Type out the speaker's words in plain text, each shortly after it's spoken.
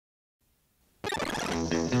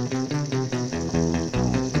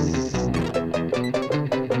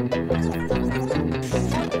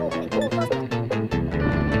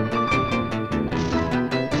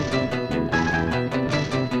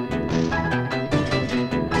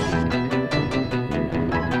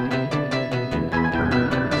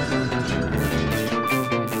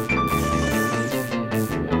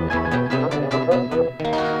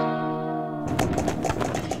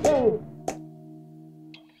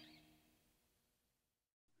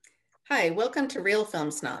Hi, welcome to Real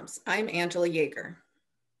Film Snobs. I'm Angela Yeager.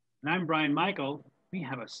 And I'm Brian Michael. We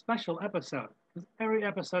have a special episode. Every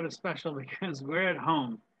episode is special because we're at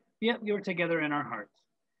home, yet you're together in our hearts.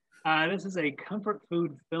 This is a comfort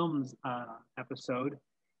food films episode.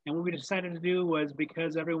 And what we decided to do was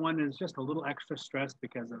because everyone is just a little extra stressed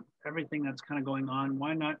because of everything that's kind of going on,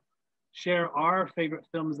 why not share our favorite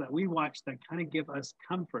films that we watch that kind of give us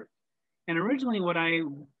comfort? And originally,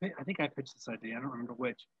 I think I pitched this idea, I don't remember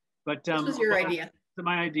which, but This was your idea.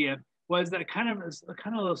 my idea was that kind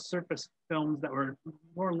of those surface films that were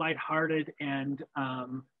more lighthearted and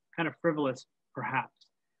kind of frivolous, perhaps.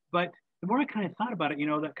 But the more I kind of thought about it,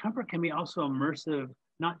 that comfort can be also immersive,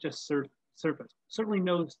 not just surface. Certainly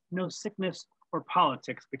no sickness or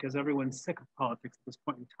politics, because everyone's sick of politics at this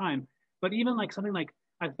point in time. But even like something like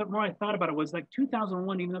more I thought about it was like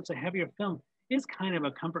 2001, even though it's a heavier film, is kind of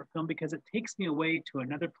a comfort film because it takes me away to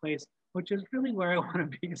another place, which is really where I want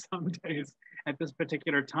to be some days at this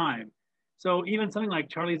particular time. So even something like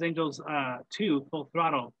Charlie's Angels 2, Full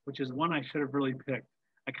Throttle, which is one I should have really picked.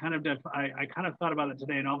 I kind of thought about it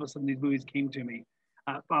today, and all of a sudden these movies came to me.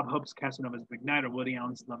 Bob Hope's Casanova's Big Night, or Woody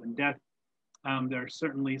Allen's Love and Death. There are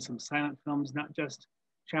certainly some silent films, not just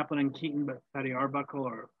Chaplin and Keaton, but Fatty Arbuckle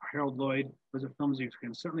or Harold Lloyd. Those are films you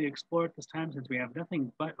can certainly explore at this time since we have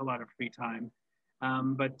nothing but a lot of free time.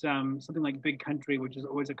 But something like Big Country, which is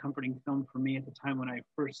always a comforting film for me at the time when I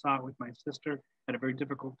first saw it with my sister at a very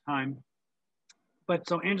difficult time. But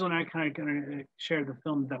so Angela and I kind of going to share the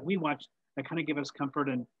films that we watch that kind of give us comfort.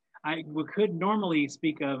 And we could normally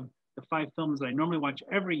speak of the 5 films that I normally watch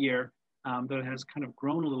every year that has kind of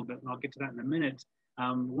grown a little bit, and I'll get to that in a minute.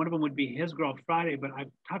 One of them would be His Girl Friday, but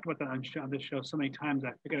I've talked about that on this show so many times,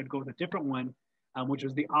 I figured I'd go with a different one, which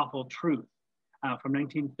was The Awful Truth. From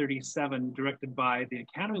 1937, directed by the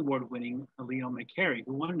Academy Award-winning Leo McCarey,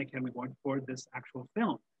 who won an Academy Award for this actual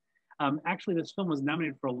film. Actually, this film was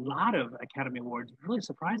nominated for a lot of Academy Awards. It really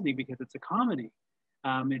surprised me because it's a comedy.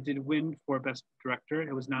 It did win for Best Director.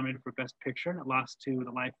 It was nominated for Best Picture, and it lost to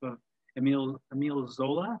The Life of Emile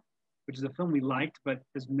Zola, which is a film we liked, but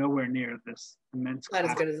is nowhere near this immense. Not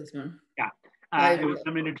as good as this one. Yeah. It was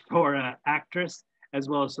nominated for Actress as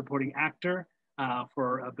well as Supporting Actor.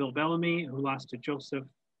 For Bill Bellamy, who lost to Joseph,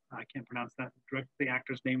 I can't pronounce that, direct the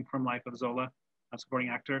actor's name from Life of Zola, supporting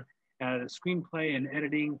actor, screenplay and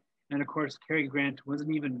editing. And of course, Cary Grant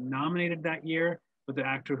wasn't even nominated that year, but the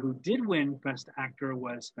actor who did win Best Actor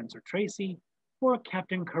was Spencer Tracy for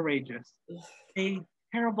Captain Courageous, a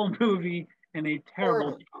terrible movie and a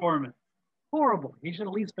terrible performance. Horrible. He should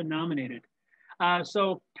at least been nominated.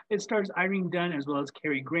 So it stars Irene Dunne as well as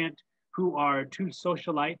Cary Grant, who are 2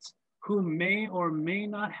 socialites who may or may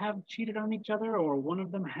not have cheated on each other, or one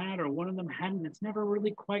of them had, or one of them hadn't. It's never really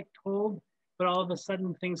quite told, but all of a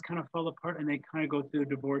sudden things kind of fall apart and they kind of go through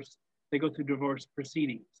divorce. They go through divorce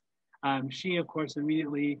proceedings. She, of course,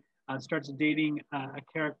 immediately starts dating a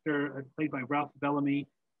character played by Ralph Bellamy.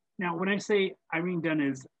 Now, when I say Irene Dunne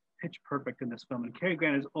is pitch perfect in this film, and Cary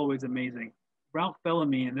Grant is always amazing, Ralph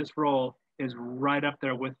Bellamy in this role is right up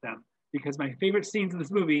there with them, because my favorite scenes in this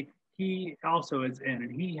movie, he also is in,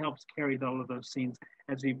 and he helps carry all of those scenes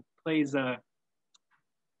as he plays a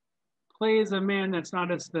man that's not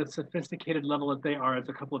as the sophisticated level that they are as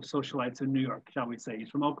a couple of socialites in New York, shall we say. He's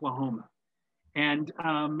from Oklahoma. And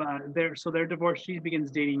they're divorced. She begins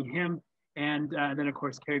dating him. And then, of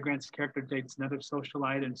course, Cary Grant's character dates another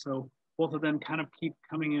socialite. And so both of them kind of keep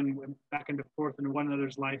coming in back and forth in one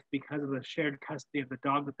another's life because of the shared custody of the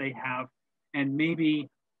dog that they have. And maybe,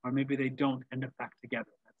 or maybe they don't end up back together.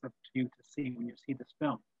 Up to you to see when you see this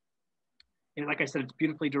film. And like I said, it's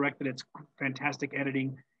beautifully directed. It's fantastic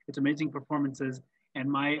editing. It's amazing performances.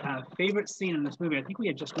 And my favorite scene in this movie, I think we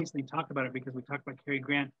had just recently talked about it because we talked about Cary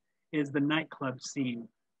Grant, is the nightclub scene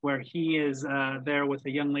where he is there with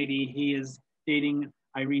a young lady. He is dating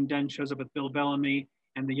Irene Dunne, shows up with Bill Bellamy,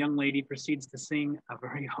 and the young lady proceeds to sing a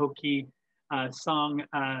very hokey song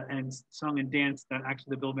and dance that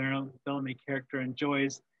actually the Bill Bellamy character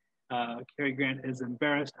enjoys. Cary Grant is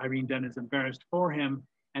embarrassed. Irene Dunne is embarrassed for him.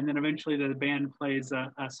 And then eventually the band plays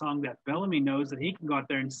a song that Bellamy knows that he can go out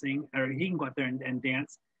there and sing, or he can go out there and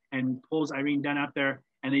dance, and pulls Irene Dunne out there.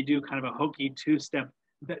 And they do kind of a hokey 2-step,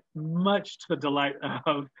 that much to the delight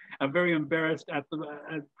of a very embarrassed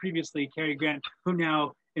previously Cary Grant, who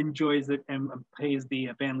now enjoys it and pays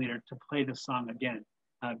the band leader to play the song again,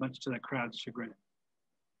 much to the crowd's chagrin.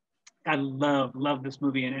 I love this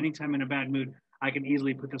movie. And anytime in a bad mood, I can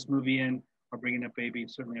easily put this movie in, or Bringing Up Baby,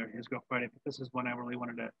 certainly, or His Girl Friday, but this is one I really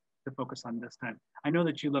wanted to focus on this time. I know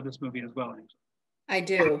that you love this movie as well, Angela. I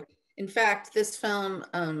do. In fact, this film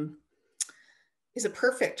is a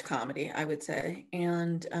perfect comedy, I would say.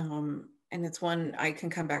 And it's one I can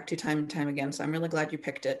come back to time and time again. So I'm really glad you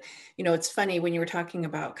picked it. You know, it's funny when you were talking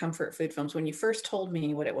about comfort food films, when you first told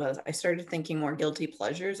me what it was, I started thinking more guilty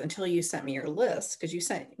pleasures until you sent me your list, because you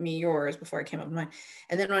sent me yours before I came up with mine.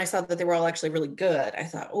 And then when I saw that they were all actually really good, I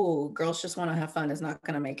thought, oh, Girls Just Want to Have Fun is not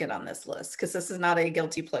going to make it on this list, because this is not a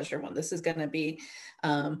guilty pleasure one. This is going to be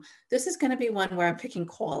one where I'm picking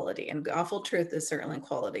quality, and Awful Truth is certainly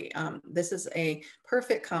quality. This is a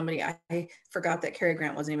perfect comedy. I forgot that Cary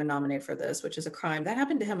Grant wasn't even nominated for this, which is a crime. That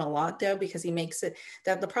happened to him a lot, though, because he makes it,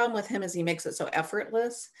 that the problem with him is he makes it so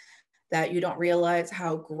effortless that you don't realize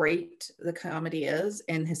how great the comedy is,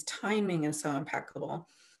 and his timing is so impeccable.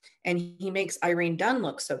 And he makes Irene Dunn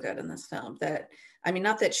look so good in this film that, I mean,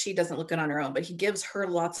 not that she doesn't look good on her own, but he gives her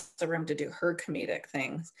lots of room to do her comedic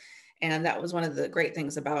things. And that was one of the great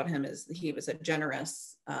things about him, is he was a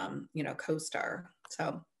generous, co-star.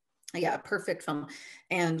 So yeah, perfect film.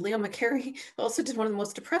 And Leo McCarey also did one of the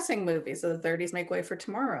most depressing movies of the 30s, Make Way for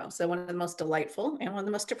Tomorrow. So one of the most delightful and one of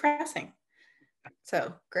the most depressing.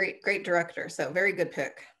 So great, great director. So very good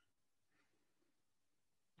pick.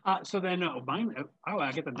 So then mine,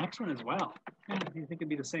 I get the next one as well. I think it'd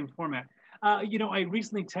be the same format. I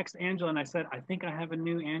recently texted Angela and I said, I think I have a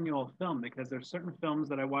new annual film, because there's certain films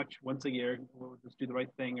that I watch once a year. We'll just Do the Right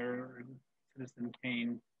Thing or Citizen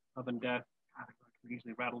Kane, Love and Death. God, I can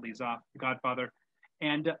usually rattle these off. The Godfather.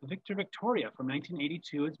 And Victor Victoria from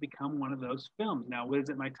 1982 has become one of those films. Now, was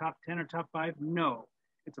it my top 10 or top 5? No.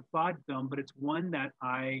 It's a flawed film, but it's one that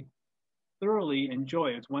I thoroughly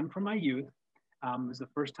enjoy. It's one from my youth. It was the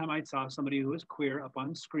first time I saw somebody who was queer up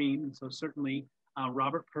on screen. And so certainly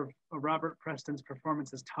Robert Preston's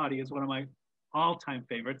performance as Toddy is one of my all-time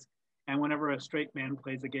favorites. And whenever a straight man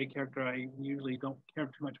plays a gay character, I usually don't care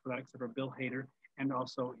too much for that, except for Bill Hader. And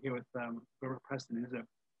also here with Robert Preston, who's a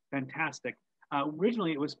fantastic.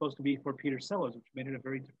 Originally, it was supposed to be for Peter Sellers, which made it a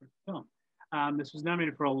very different film. This was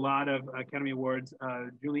nominated for a lot of Academy Awards.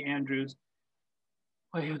 Julie Andrews,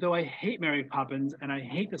 though I hate Mary Poppins and I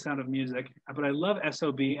hate The Sound of Music, but I love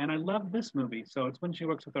SOB and I love this movie. So it's when she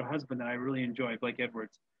works with her husband that I really enjoy, Blake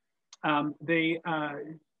Edwards.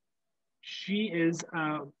 She is,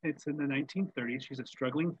 it's in the 1930s. She's a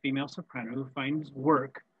struggling female soprano who finds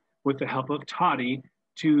work with the help of Toddy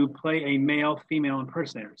to play a male female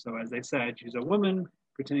impersonator. So as they said, she's a woman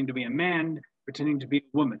pretending to be a man, pretending to be a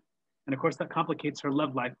woman. And of course that complicates her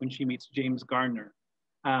love life when she meets James Garner,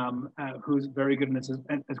 who's very good in this.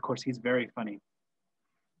 And of course, he's very funny.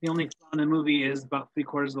 The only flaw in the movie is about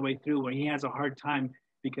 3/4 of the way through where he has a hard time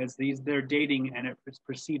because they're dating and it's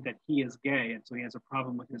perceived that he is gay. And so he has a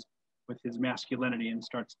problem with his masculinity and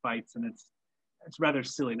starts fights. And it's rather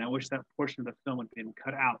silly. And I wish that portion of the film had been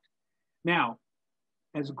cut out. Now,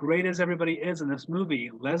 as great as everybody is in this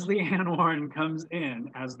movie, Leslie Ann Warren comes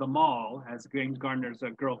in as the Mall, as James Garner's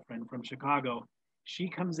girlfriend from Chicago. She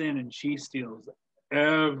comes in and she steals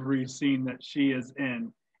every scene that she is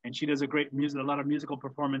in. And she does a lot of musical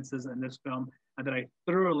performances in this film that I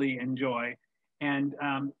thoroughly enjoy. And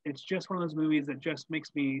it's just one of those movies that just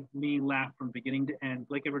makes me laugh from beginning to end.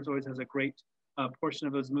 Blake Edwards always has a great portion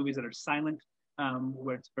of those movies that are silent,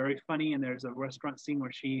 where it's very funny. And there's a restaurant scene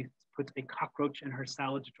where she puts a cockroach in her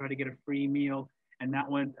salad to try to get a free meal. And that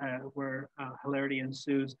one where hilarity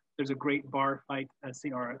ensues. There's a great bar fight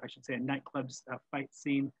scene, or I should say a nightclub fight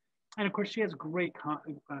scene. And of course, she has great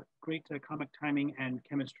comic timing and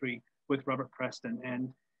chemistry with Robert Preston.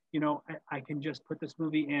 And, I can just put this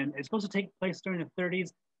movie in. It's supposed to take place during the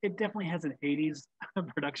 30s. It definitely has an 80s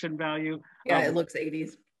production value. Yeah, it looks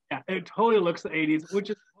 80s. Yeah, it totally looks the 80s, which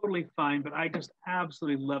is totally fine. But I just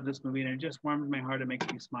absolutely love this movie. And it just warms my heart and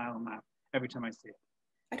makes me smile and laugh every time I see it.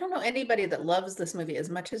 I don't know anybody that loves this movie as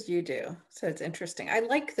much as you do. So it's interesting. I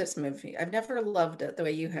like this movie. I've never loved it the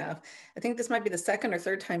way you have. I think this might be the second or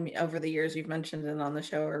third time over the years you've mentioned it on the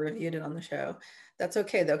show or reviewed it on the show. That's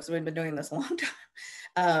okay though, because we've been doing this a long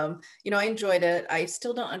time. I enjoyed it. I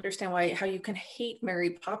still don't understand how you can hate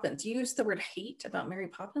Mary Poppins. You used the word hate about Mary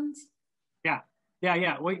Poppins? Yeah.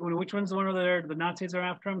 Wait, which one's the one where the Nazis are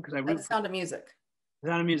after him? Because The Sound of Music. The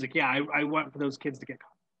Sound of Music. Yeah, I want for those kids to get caught.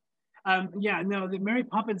 The Mary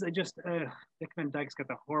Poppins, Dick Van Dyke's got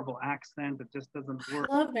the horrible accent. It just doesn't work.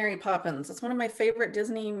 I love Mary Poppins. It's one of my favorite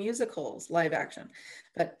Disney musicals, live action.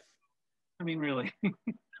 But I mean, really.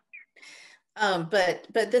 But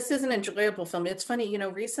this is an enjoyable film. It's funny,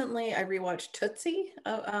 recently I rewatched Tootsie.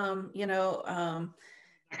 That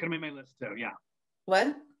could have made my list too. Yeah.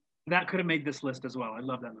 What? That could have made this list as well. I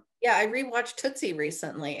love that movie. Yeah, I rewatched Tootsie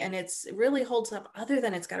recently, and it really holds up. Other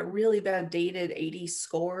than it's got a really bad dated '80s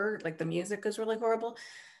score, like the music is really horrible.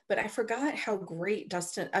 but I forgot how great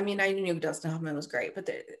Dustin, I mean, I knew Dustin Hoffman was great,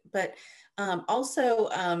 but also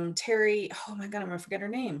Terry, oh my God, I'm gonna forget her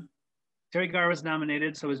name. Terry Garr was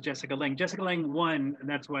nominated, so was Jessica Lange. Jessica Lange won, and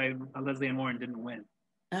that's why Leslie Ann Warren didn't win.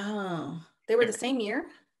 Oh, they were the same year?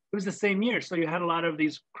 It was the same year, so you had a lot of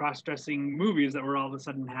these cross-dressing movies that were all of a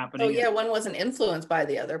sudden happening. Oh yeah, one wasn't influenced by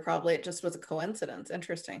the other, probably. It just was a coincidence.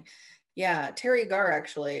 Interesting. Yeah, Terry Garr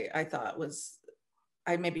actually, I thought was,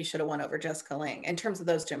 I maybe should have won over Jessica Lange. In terms of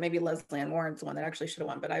those two, maybe Leslie Ann Warren's the one that actually should have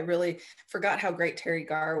won, but I really forgot how great Terry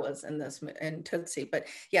Garr was in this, in Tootsie. But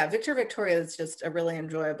yeah, Victor Victoria is just a really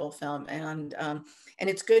enjoyable film. And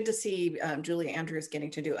it's good to see Julie Andrews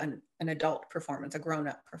getting to do an adult performance, a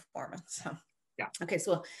grown-up performance. So. Yeah. Okay,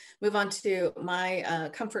 so we'll move on to my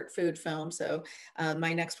comfort food film. So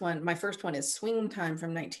my next one, my first one is Swing Time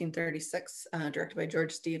from 1936, directed by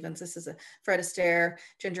George Stevens. This is a Fred Astaire,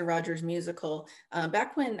 Ginger Rogers musical.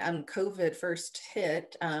 Back when COVID first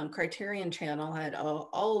hit, Criterion Channel had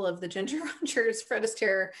all of the Ginger Rogers, Fred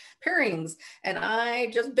Astaire pairings, and I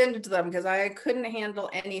just binged them because I couldn't handle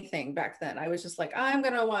anything back then. I was just like, I'm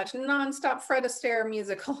gonna watch nonstop Fred Astaire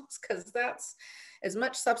musicals because that's as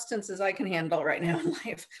much substance as I can handle right now in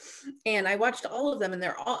life. And I watched all of them, and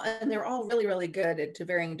they're all really, really good to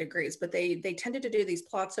varying degrees, but they tended to do these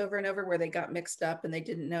plots over and over where they got mixed up and they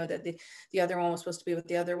didn't know that the other one was supposed to be with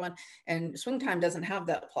the other one. And Swing Time doesn't have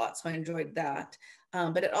that plot, so I enjoyed that.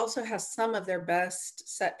 But it also has some of their best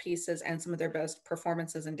set pieces and some of their best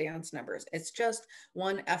performances and dance numbers. It's just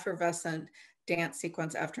one effervescent dance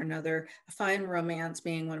sequence after another. A Fine Romance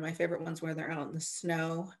being one of my favorite ones, where they're out in the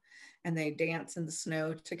snow and they dance in the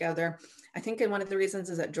snow together. I think one of the reasons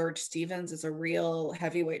is that George Stevens is a real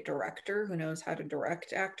heavyweight director who knows how to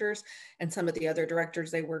direct actors. And some of the other directors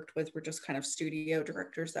they worked with were just kind of studio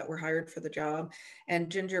directors that were hired for the job. And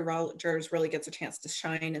Ginger Rogers really gets a chance to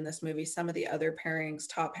shine in this movie. Some of the other pairings,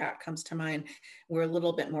 Top Hat comes to mind, were a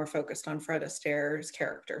little bit more focused on Fred Astaire's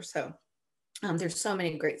character. So there's so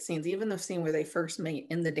many great scenes, even the scene where they first meet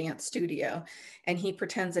in the dance studio and he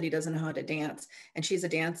pretends that he doesn't know how to dance, and she's a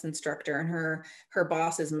dance instructor, and her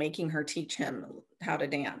boss is making her teach him how to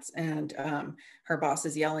dance, and her boss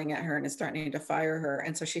is yelling at her and is threatening to fire her,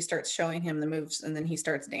 and so she starts showing him the moves, and then he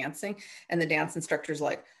starts dancing, and the dance instructor's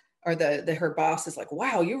like, or her boss is like,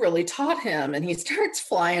 wow, you really taught him, and he starts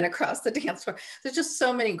flying across the dance floor. There's just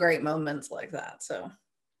so many great moments like that. So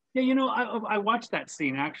yeah, you know, I watched that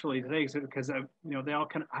scene actually today because you know, they all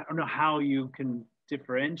kind of, I don't know how you can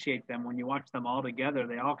differentiate them when you watch them all together.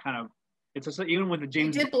 They all kind of, it's just even with the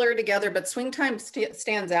James. They did blur together, but Swing Time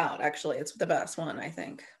stands out. Actually, it's the best one, I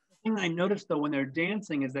think. The thing I noticed though when they're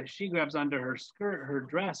dancing is that she grabs onto her skirt, her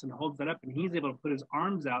dress, and holds it up, and he's able to put his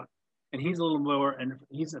arms out, and he's a little more, and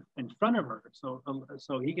he's in front of her,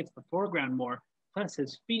 so he gets the foreground more. Plus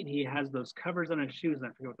his feet, he has those covers on his shoes, and I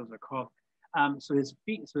forget what those are called. So his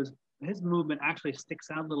feet, so his movement actually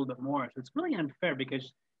sticks out a little bit more. So it's really unfair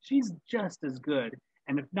because she's just as good,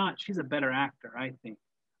 and if not, she's a better actor, I think.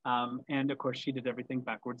 And of course, she did everything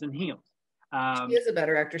backwards in heels. She is a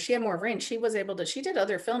better actor. She had more range. She was able to. She did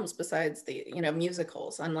other films besides the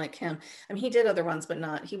musicals. Unlike him, I mean, he did other ones, but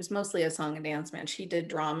not. He was mostly a song and dance man. She did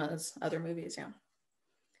dramas, other movies. Yeah.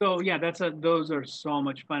 So yeah, those are so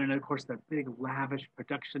much fun, and of course the big lavish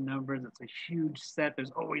production numbers. It's a huge set.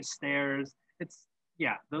 There's always stairs. It's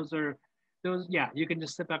those you can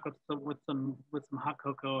just sit back with some hot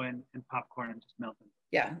cocoa and popcorn and just melt them.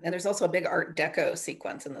 Yeah, and there's also a big Art Deco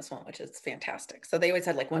sequence in this one, which is fantastic. So they always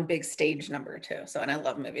had like one big stage number too. So, and I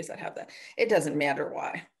love movies that have that. It doesn't matter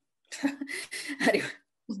why. Anyway.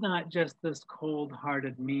 She's not just this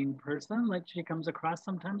cold-hearted, mean person like she comes across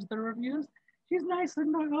sometimes in the reviews. She's nice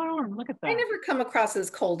and warm. Look at that. I never come across as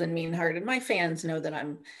cold and mean-hearted. My fans know that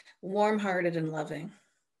I'm warm-hearted and loving.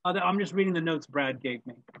 I'm just reading the notes Brad gave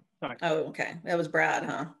me. Sorry. Oh, okay. That was Brad,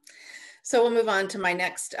 huh? So we'll move on to my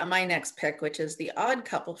next pick, which is The Odd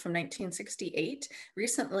Couple from 1968.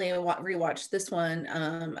 Recently, I rewatched this one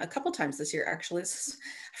a couple times this year, actually.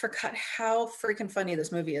 I forgot how freaking funny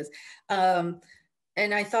this movie is. And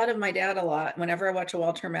I thought of my dad a lot whenever I watch a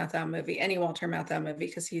Walter Matthau movie, any Walter Matthau movie,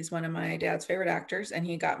 because he's one of my dad's favorite actors and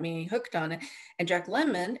he got me hooked on it. And Jack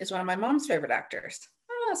Lemmon is one of my mom's favorite actors.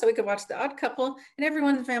 So we could watch The Odd Couple, and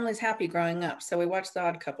everyone in the family is happy growing up. So we watched The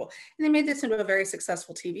Odd Couple, and they made this into a very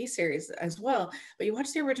successful TV series as well. But you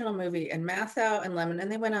watch the original movie, and Matthau and Lemmon, and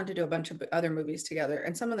they went on to do a bunch of other movies together,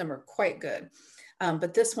 and some of them are quite good.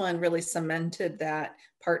 But this one really cemented that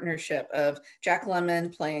partnership of Jack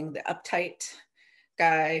Lemmon playing the uptight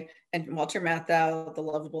guy and Walter Matthau, the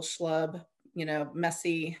lovable schlub,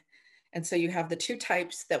 messy And so you have the two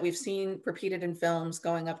types that we've seen repeated in films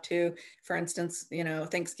going up to, for instance, you know,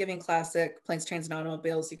 Thanksgiving classic, Planes, Trains, and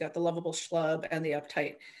Automobiles. You got the lovable schlub and the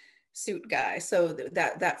uptight suit guy. So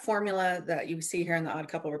that formula that you see here in The Odd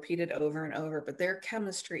Couple repeated over and over, but their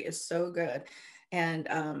chemistry is so good. And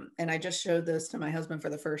I just showed this to my husband for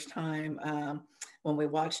the first time when we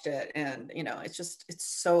watched it, and you know, it's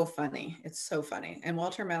so funny. It's so funny. And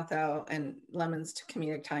Walter Matthau and Lemon's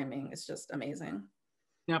comedic timing is just amazing.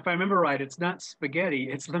 Now, if I remember right, it's not spaghetti,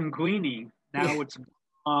 it's linguine. Now Yeah. it's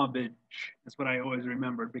garbage. That's what I always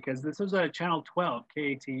remembered, because this was a Channel 12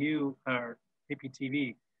 KATU or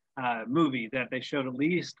KPTV movie that they showed at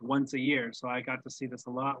least once a year. So I got to see this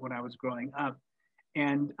a lot when I was growing up.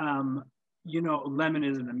 And you know, Lemon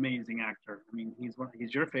is an amazing actor. I mean, he's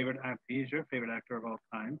your favorite actor. He's your favorite actor of all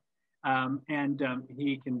time, and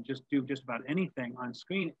he can just do just about anything on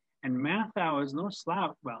screen. And Matthau is no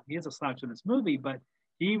slouch. Well, he is a slouch in this movie, but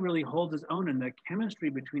he really holds his own. And the chemistry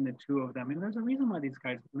between the two of them. And there's a reason why these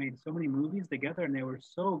guys made so many movies together, and they were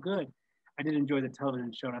so good. I did enjoy the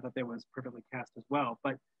television show, and I thought they was perfectly cast as well.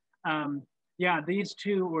 But yeah, these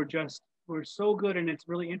two were so good, and it's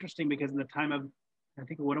really interesting because in the time of, I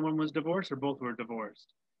think one of them was divorced or both were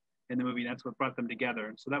divorced in the movie. That's what brought them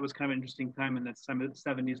together. So that was kind of an interesting time in the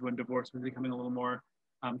 70s when divorce was becoming a little more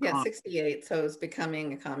Yeah, common. 68. So it's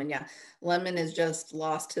becoming a common. Yeah. Lemon has just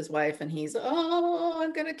lost his wife and he's, oh,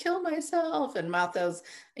 I'm gonna kill myself. And Matthau's,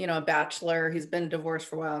 you know, a bachelor. He's been divorced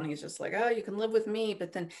for a while and he's just like, oh, you can live with me.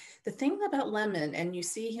 But then the thing about Lemon, and you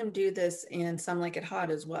see him do this in Some Like It Hot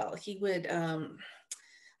as well, he would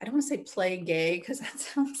I don't want to say play gay because that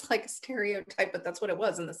sounds like a stereotype, but that's what it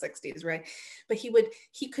was in the 60s, right? But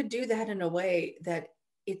he could do that in a way that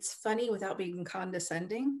it's funny without being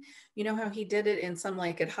condescending. You know how he did it in Some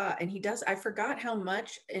Like It Hot, and he does. I forgot how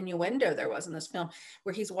much innuendo there was in this film,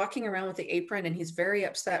 where he's walking around with the apron and he's very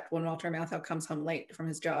upset when Walter Matthau comes home late from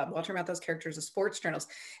his job. Walter Matthau's character is a sports journalist,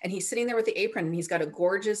 and he's sitting there with the apron, and he's got a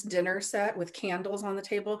gorgeous dinner set with candles on the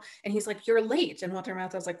table, and he's like, "You're late," and Walter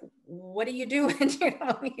Matthau's like, "What are you doing?" You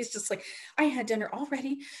know, he's just like, "I had dinner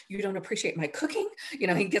already. You don't appreciate my cooking." You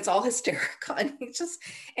know, he gets all hysterical, and he just,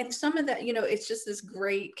 and some of that, you know, it's just this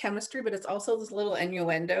great chemistry, but it's also this little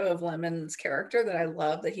innuendo of Lemon's character that I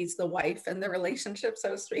love, that he's the wife in the relationship,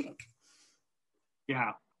 so to speak.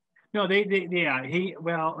 Yeah. No, yeah,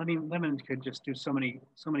 well, I mean, Lemon could just do so many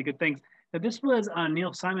good things. Now, this was a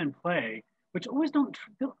Neil Simon play, which always don't,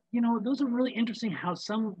 you know, those are really interesting how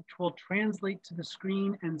some will translate to the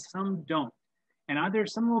screen and some don't. And either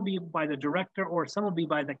some will be by the director or some will be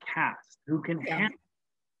by the cast who can Yeah. handle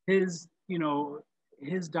his, you know,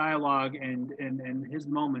 his dialogue and his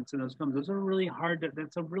moments in those films. Those are really hard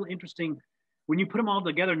that's a really interesting, when you put them all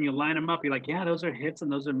together and you line them up, you're like, yeah, those are hits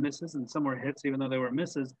and those are misses, and some were hits even though they were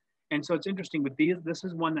misses. And so it's interesting, but this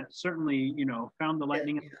is one that certainly, you know, found the Yeah.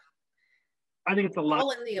 lightning. I think it's a lot. All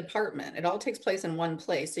in the apartment. It all takes place in one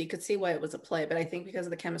place. So you could see why it was a play. But I think because of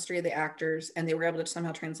the chemistry of the actors, and they were able to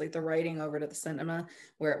somehow translate the writing over to the cinema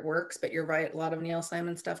where it works. But you're right, a lot of Neil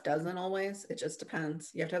Simon stuff doesn't always. It just depends.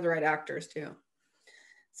 You have to have the right actors too.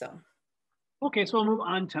 So Okay, so we'll move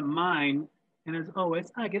on to mine. And as always,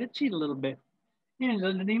 I get to cheat a little bit.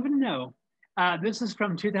 Angela didn't even know. This is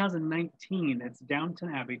from 2019. It's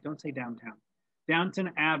Downton Abbey. Don't say downtown.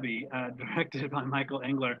 Downton Abbey, directed by Michael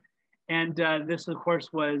Engler. And this, of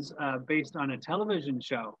course, was based on a television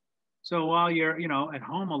show. So while you're, you know, at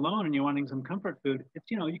home alone and you're wanting some comfort food, it's,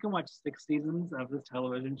 you know, you can watch 6 seasons of this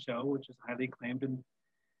television show, which is highly acclaimed. And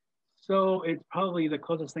so it's probably the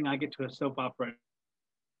closest thing I get to a soap opera.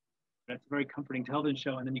 It's a very comforting television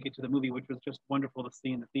show, and then you get to the movie, which was just wonderful to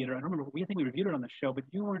see in the theater. I don't remember. I think we reviewed it on the show, but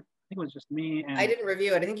you weren't. I think it was just me I and didn't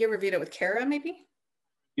review it. I think you reviewed it with Kara, maybe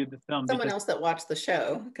you the film someone because else that watched the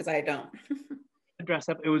show, because I don't. the dress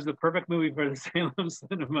up. It was the perfect movie for the Salem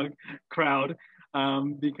cinema crowd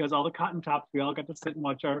because all the cotton tops. We all got to sit and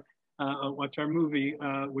watch our movie,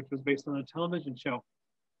 which was based on a television show.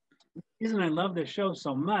 The reason I love this show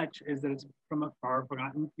so much is that it's from a far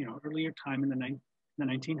forgotten, you know, earlier time in the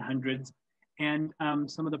 1900s, and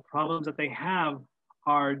some of the problems that they have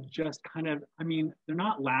are just kind of, I mean, they're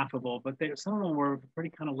not laughable, but some of them were pretty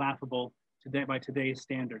kind of laughable today by today's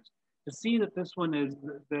standards. To see that this one is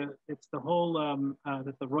it's the whole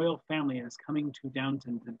that the royal family is coming to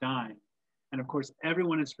Downton to dine, and of course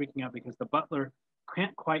everyone is freaking out because the butler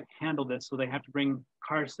can't quite handle this, so they have to bring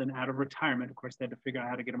Carson out of retirement. Of course, they had to figure out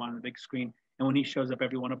how to get him on the big screen, and when he shows up,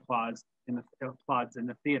 everyone applauds in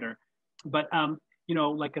the theater. But you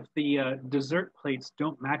know, like if the dessert plates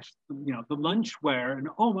don't match, you know, the lunchware, and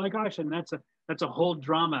oh my gosh, and that's a whole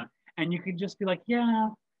drama, and you can just be like, yeah,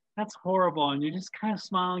 that's horrible, and you just kind of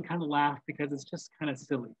smile and kind of laugh because it's just kind of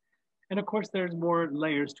silly. And of course, there's more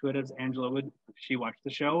layers to it, as Angela would, if she watched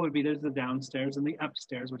the show, would be there's the downstairs and the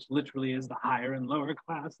upstairs, which literally is the higher and lower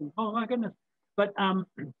class. And oh my goodness. But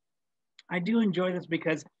I do enjoy this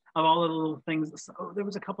because of all the little things. So there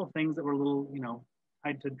was a couple of things that were a little, you know,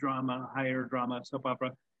 tied to drama, higher drama, soap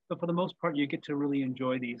opera. But for the most part, you get to really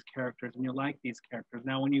enjoy these characters and you like these characters.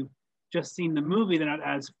 Now, when you just seen the movie, they're not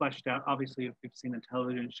as fleshed out. Obviously, if you've seen the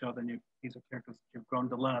television show, then these are characters that you've grown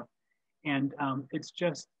to love. And it's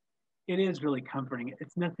just, it is really comforting.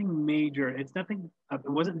 It's nothing major. It's nothing, it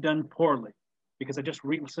wasn't done poorly, because I just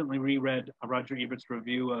recently reread Roger Ebert's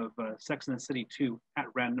review of Sex and the City 2 at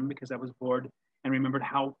random because I was bored and remembered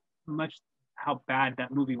how bad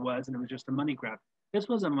that movie was, and it was just a money grab. This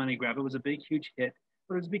was a money grab. It was a big, huge hit,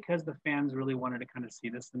 but it was because the fans really wanted to kind of see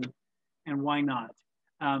this, and why not?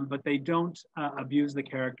 But they don't abuse the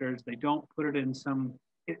characters. They don't put it in some,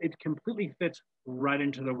 it completely fits right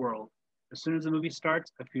into the world. As soon as the movie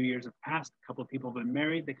starts, a few years have passed, a couple of people have been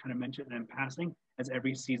married, they kind of mention it in passing, as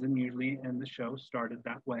every season usually in the show started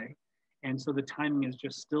that way. And so the timing is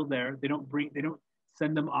just still there. They don't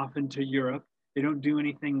send them off into Europe. They don't do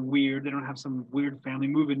anything weird. They don't have some weird family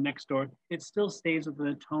moving next door. It still stays within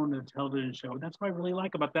the tone of the television show. That's what I really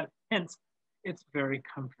like about that. Hence, it's very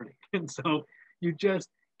comforting. And so you just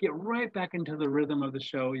get right back into the rhythm of the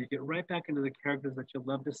show. You get right back into the characters that you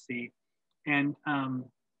love to see. And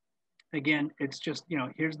again, it's just, you know,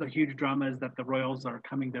 here's the huge drama is that the royals are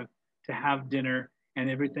coming to have dinner, and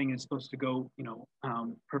everything is supposed to go, you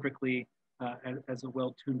know, perfectly as a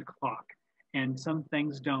well-tuned clock. And some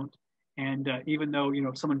things don't. And even though, you know,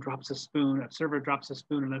 if someone drops a spoon, a server drops a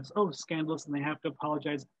spoon, and that's, oh, scandalous, and they have to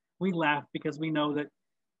apologize, we laugh because we know that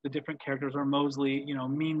the different characters, or Mosley, you know,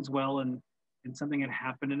 means well, and something had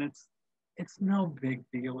happened, and it's no big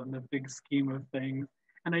deal in the big scheme of things.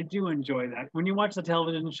 And I do enjoy that. When you watch the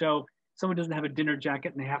television show, someone doesn't have a dinner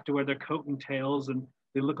jacket and they have to wear their coat and tails and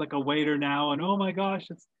they look like a waiter now, and oh my gosh,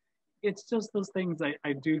 it's just those things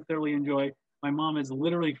I do thoroughly enjoy. My mom is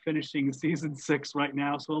literally finishing season 6 right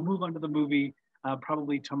now, so we'll move on to the movie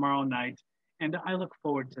probably tomorrow night. And I look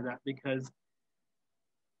forward to that because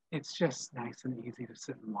it's just nice and easy to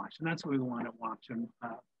sit and watch. And that's what we want to watch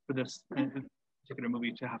for this particular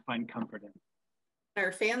movie to find comfort in.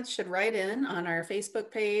 Our fans should write in on our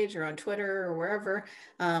Facebook page or on Twitter or wherever,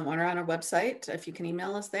 or on our website, if you can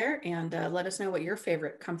email us there, and let us know what your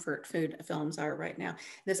favorite comfort food films are right now.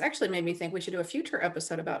 This actually made me think we should do a future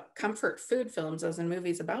episode about comfort food films, as in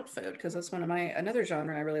movies about food, because that's one of another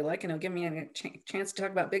genre I really like, and it'll give me a chance to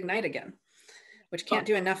talk about Big Night again, which can't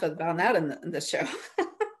do enough about that in this show.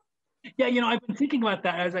 Yeah, you know, I've been thinking about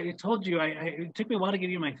that. As I told you, it took me a while to give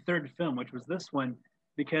you my third film, which was this one,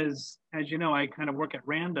 because as you know, I kind of work at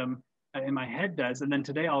random in my head does. And then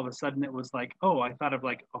today, all of a sudden it was like, oh, I thought of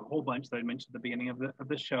like a whole bunch that I mentioned at the beginning of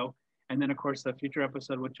the show. And then of course, the future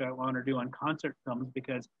episode, which I want to do on concert films,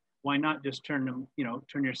 because why not just turn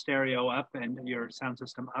your stereo up and your sound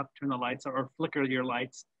system up, turn the lights or flicker your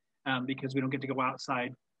lights, because we don't get to go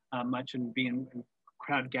outside much and be in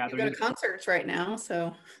crowd gatherings. You go to concerts right now,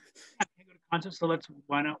 so. Concert, so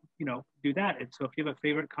why not do that. And so if you have a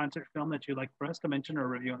favorite concert film that you'd like for us to mention or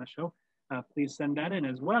review on the show, please send that in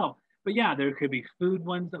as well. But yeah, there could be food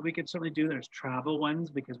ones that we could certainly do. There's travel ones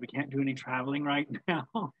because we can't do any traveling right now.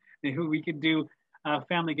 Maybe we could do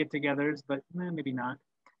family get-togethers, but maybe not.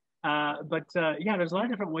 Yeah, there's a lot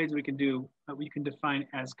of different ways we can do we can define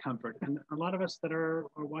as comfort. And a lot of us that are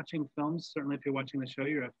watching films, certainly if you're watching the show,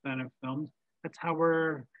 you're a fan of films. That's how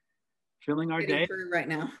we're filling our day right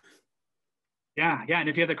now. Yeah. And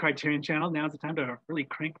if you have the Criterion channel, now's the time to really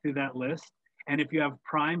crank through that list. And if you have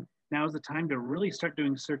Prime, now's the time to really start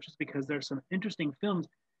doing searches, because there's some interesting films.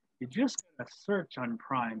 You just gotta search on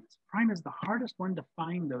Prime. Prime is the hardest one to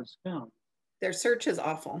find those films. Their search is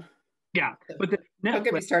awful. Yeah, but don't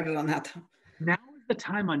get me started on that though. Now is the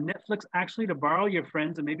time on Netflix actually to borrow your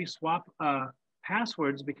friends and maybe swap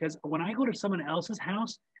passwords, because when I go to someone else's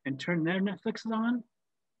house and turn their Netflix on,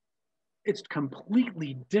 it's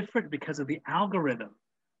completely different because of the algorithm.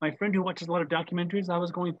 My friend who watches a lot of documentaries, I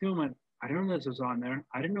was going through and went, I didn't know this was on there.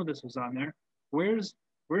 I didn't know this was on there. Where's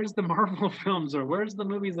the Marvel films, or where's the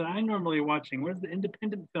movies that I'm normally watching? Where's the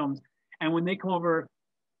independent films? And when they come over,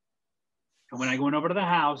 and when I went over to the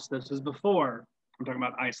house, this was before, I'm talking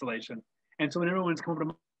about isolation. And so when everyone's come over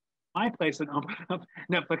to my place and open up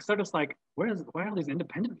Netflix, they're just like, why are all these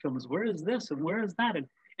independent films? Where is this and where is that?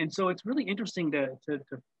 And so it's really interesting to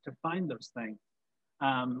find those things.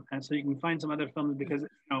 And so you can find some other films, because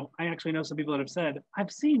I actually know some people that have said,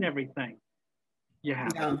 I've seen everything. Yeah.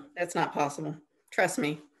 No, that's not possible. Trust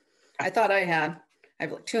me. I thought I have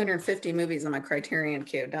like 250 movies on my Criterion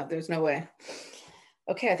queue. No, there's no way.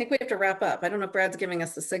 Okay, I think we have to wrap up. I don't know if Brad's giving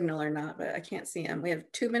us the signal or not, but I can't see him. We have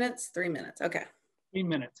 2 minutes, 3 minutes. Okay. 3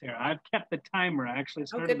 minutes here. I've kept the timer. I actually Oh,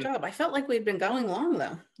 started. good job. I felt like we'd been going long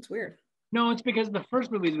though. It's weird. No, it's because the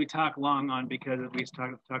first movies we talk long on because we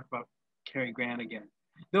talk about Cary Grant again.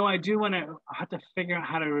 Though I do want to have to figure out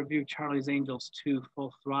how to review Charlie's Angels 2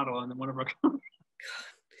 Full Throttle and then one of our.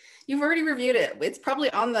 You've already reviewed it. It's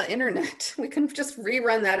probably on the internet. We can just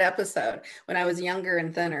rerun that episode when I was younger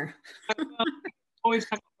and thinner. Always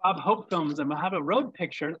talk about Bob Hope films and we'll have a road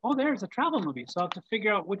picture. Oh, there's a travel movie. So I'll have to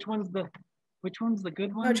figure out which one's the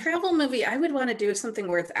good one. A travel movie, I would want to do something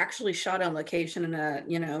where it's actually shot on location in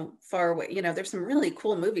a, far away. There's some really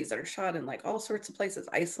cool movies that are shot in like all sorts of places,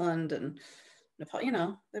 Iceland and Nepal,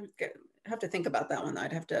 I have to think about that one.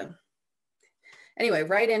 I'd have to. Anyway,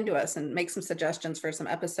 write into us and make some suggestions for some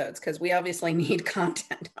episodes because we obviously need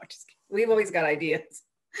content. We've always got ideas.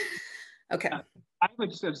 Okay. I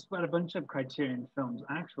would just put a bunch of Criterion films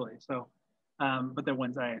actually. So, but they're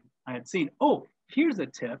ones I had seen. Oh, here's a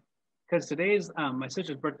tip because today's my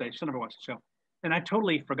sister's birthday. She'll never watch the show, and I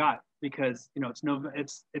totally forgot because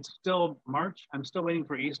it's still March. I'm still waiting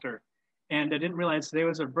for Easter, and I didn't realize today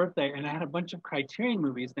was her birthday. And I had a bunch of Criterion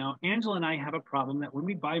movies. Now, Angela and I have a problem that when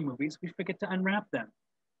we buy movies, we forget to unwrap them.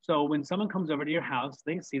 So when someone comes over to your house,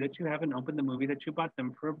 they see that you haven't opened the movie that you bought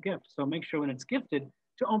them for a gift. So make sure when it's gifted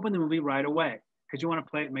to open the movie right away because you want to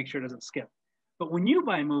play it and make sure it doesn't skip. But when you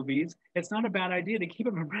buy movies, it's not a bad idea to keep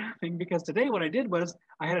them unwrapping because today what I did was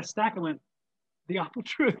I had a stack and went, The Awful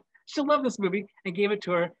Truth. She'll love this movie and gave it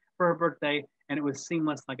to her for her birthday and it was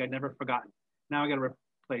seamless like I'd never forgotten. Now I got to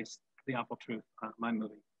replace The Awful Truth, my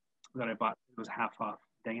movie that I bought. It was half off.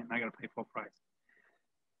 Dang it, and I got to pay full price.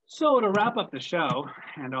 So to wrap up the show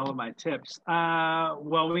and all of my tips,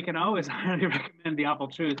 we can always highly recommend The Awful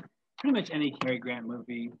Truth. Pretty much any Cary Grant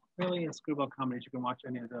movie, really a screwball comedies, you can watch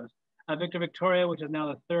any of those. Victor Victoria, which is now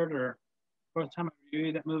the third or fourth time I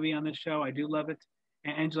reviewed that movie on this show. I do love it.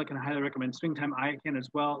 And Angela can highly recommend Swingtime. I can as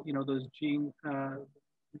well. Those Gene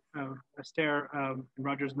Astaire and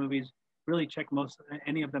Rogers movies. Really check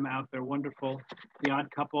any of them out. They're wonderful. The Odd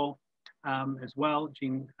Couple as well.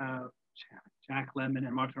 Jack Lemmon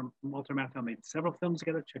and Walter Matthau made several films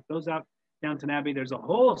together. Check those out. Downton Abbey. There's a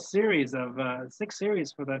whole series of 6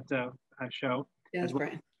 series for that show. Yeah, that's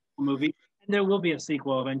right. Movie. And there will be a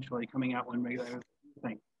sequel eventually coming out when regular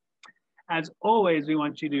thing. As always, we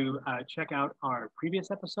want you to check out our previous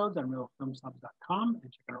episodes on realfilmsnobs.com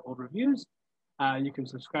and check out our old reviews. You can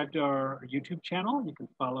subscribe to our YouTube channel. You can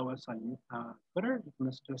follow us on Twitter. You can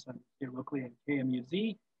listen to us here locally at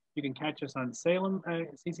KMUZ. You can catch us on Salem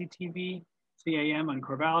CCTV, CAM on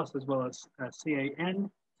Corvallis, as well as CAAN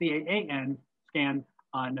scan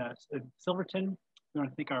on Silverton. We want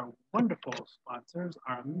to thank our wonderful sponsors,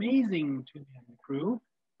 our amazing two-man crew,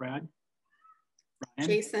 Brad, Ryan,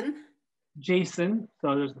 Jason.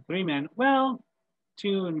 So there's the 3 men. Well,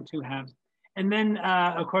 2 and 2 halves. And then,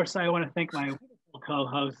 of course, I want to thank my wonderful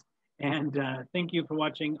co-host. And thank you for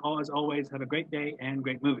watching. As always, have a great day and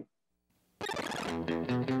great movie.